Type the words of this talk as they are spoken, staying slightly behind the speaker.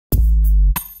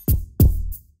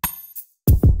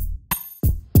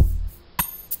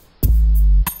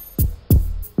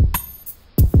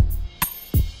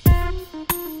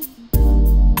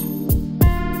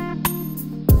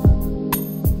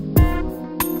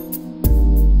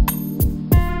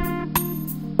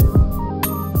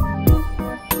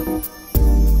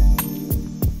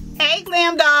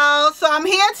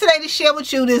here today to share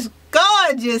with you this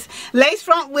gorgeous lace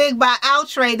front wig by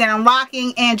Outre that I'm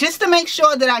rocking. And just to make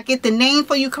sure that I get the name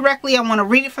for you correctly, I want to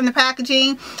read it from the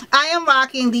packaging. I am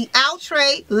rocking the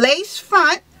Outre lace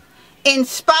front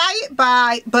inspired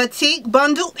by Batik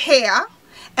bundled hair.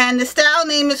 And the style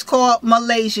name is called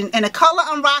Malaysian. And the color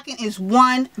I'm rocking is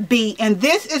 1B. And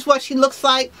this is what she looks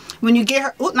like when you get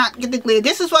her. Oh, not get the glare.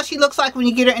 This is what she looks like when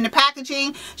you get her in the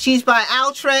packaging. She's by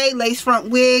Outre, lace front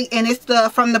wig. And it's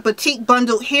from the Batik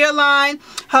bundled hairline.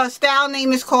 Her style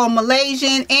name is called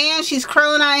Malaysian. And she's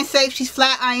curling iron safe. She's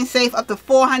flat iron safe up to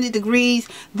 400 degrees.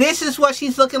 This is what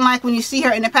she's looking like when you see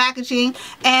her in the packaging.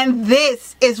 And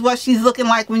this is what she's looking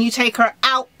like when you take her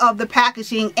out of the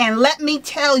packaging. And let me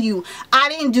tell you, I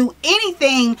didn't do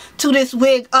anything to this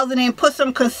wig other than put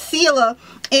some concealer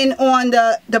in on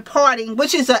the parting,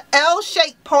 which is a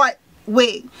L-shaped part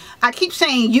wig. I keep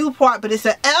saying U part, but it's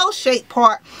an L-shaped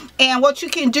part. And what you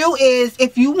can do is,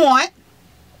 if you want,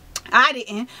 I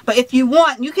didn't, but if you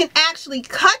want, you can actually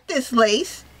cut this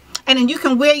lace and then you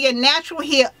can wear your natural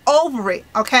hair over it,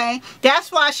 okay?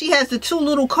 That's why she has the two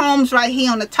little combs right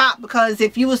here on the top, because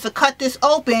if you was to cut this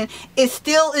open, it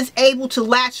still is able to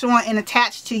latch on and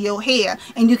attach to your hair,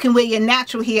 and you can wear your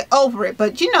natural hair over it.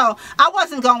 But you know, I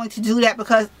wasn't going to do that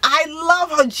because I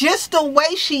love her just the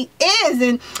way she is.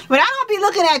 And when I don't be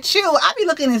looking at you, I be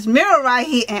looking in this mirror right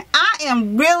here, and I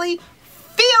am really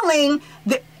feeling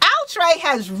the Outre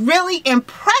has really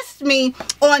impressed me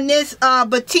on this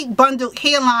Batik bundled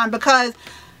hairline, because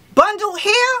bundled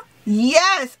hair,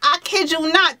 yes, I kid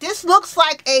you not, this looks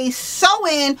like a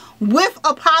sew-in with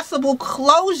a possible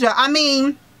closure. I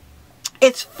mean,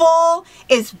 it's full,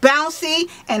 it's bouncy,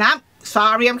 and I'm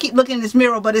sorry, I'm keep looking in this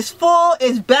mirror, but it's full,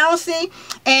 it's bouncy,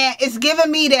 and it's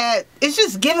giving me that, it's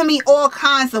just giving me all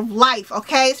kinds of life,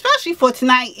 okay? Especially for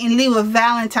tonight in lieu of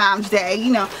Valentine's Day.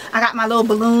 You know, I got my little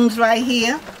balloons right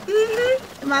here.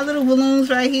 My little balloons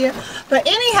right here. But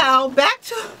anyhow, back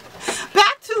to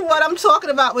what I'm talking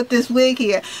about with this wig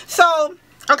here. So,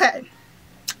 okay.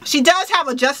 She does have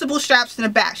adjustable straps in the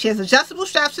back. She has adjustable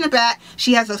straps in the back.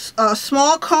 She has a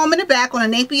small comb in the back on the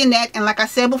nape of your neck. And like I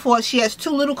said before, she has two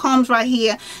little combs right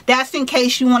here. That's in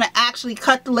case you want to actually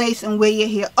cut the lace and wear your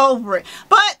hair over it.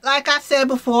 But like I said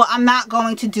before, I'm not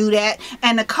going to do that.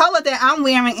 And the color that I'm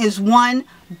wearing is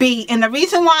 1B. And the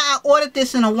reason why I ordered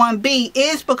this in a 1B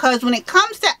is because when it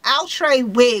comes to Outre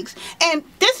wigs, and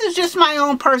this is just my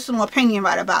own personal opinion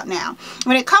right about now,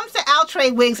 when it comes to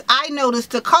Outre wigs, I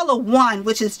noticed the color 1,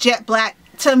 which is jet black,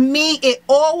 to me it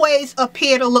always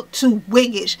appeared to look too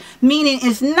wiggish, meaning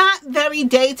it's not very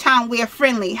daytime wear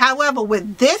friendly. However,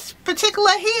 with this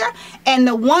particular hair and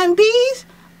the 1Bs,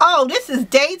 oh, this is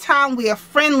daytime wear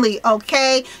friendly,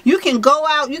 okay? You can go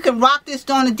out, you can rock this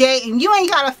during the day, and you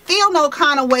ain't got to feel no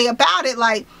kind of way about it,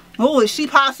 like, oh, is she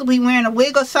possibly wearing a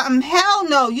wig or something? Hell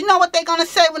no. You know what they're going to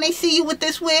say when they see you with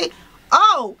this wig?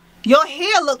 Oh, your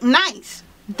hair look nice.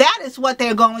 That is what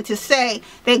they're going to say.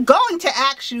 They're going to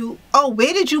ask you, oh,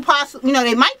 where did you possibly, you know,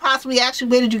 they might possibly ask you,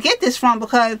 where did you get this from?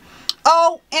 Because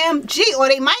OMG, or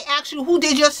they might ask you, who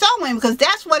did your sewing? Because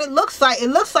that's what it looks like. It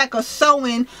looks like a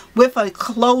sewing with a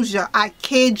closure. I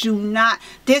kid you not.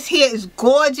 This hair is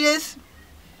gorgeous.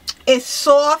 It's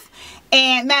soft.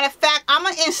 And matter of fact, I'm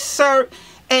going to insert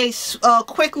a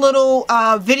quick little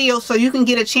video so you can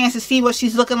get a chance to see what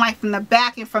she's looking like from the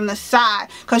back and from the side,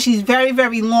 because she's very,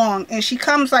 very long, and she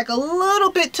comes like a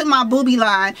little bit to my boobie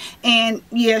line. And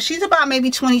yeah, she's about maybe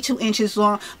 22 inches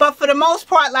long. But for the most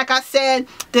part, like I said,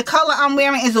 the color I'm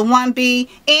wearing is a 1B,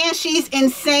 and she's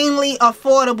insanely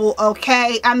affordable,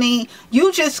 okay? I mean,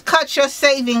 you just cut your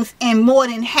savings in more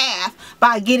than half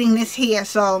by getting this hair.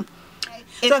 So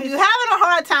if you're having a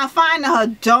hard time finding her,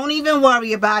 don't even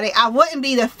worry about it. I wouldn't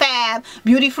be the fab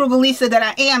beauty frugalista that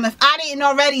I am if I didn't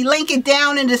already link it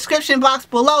down in the description box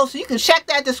below. So you can check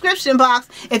that description box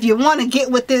if you want to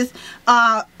get with this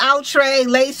Outre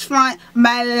lace front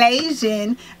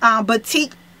Malaysian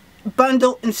Batik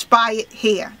bundle inspired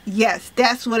hair. Yes,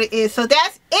 that's what it is. So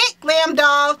that's it, glam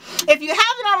dolls. If you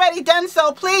haven't already done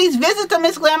so, please visit the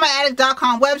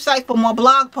MissGlamourAddict.com website for more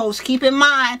blog posts. Keep in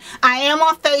mind, I am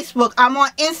on Facebook, I'm on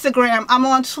Instagram, I'm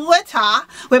on Twitter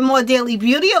with more daily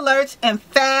beauty alerts and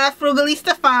fab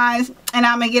frugalista finds. And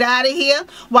I'm gonna get out of here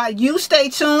while you stay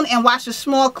tuned and watch a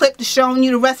small clip to showing you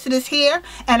the rest of this hair.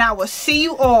 And I will see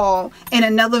you all in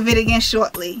another video again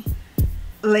shortly.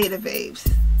 Later, babes.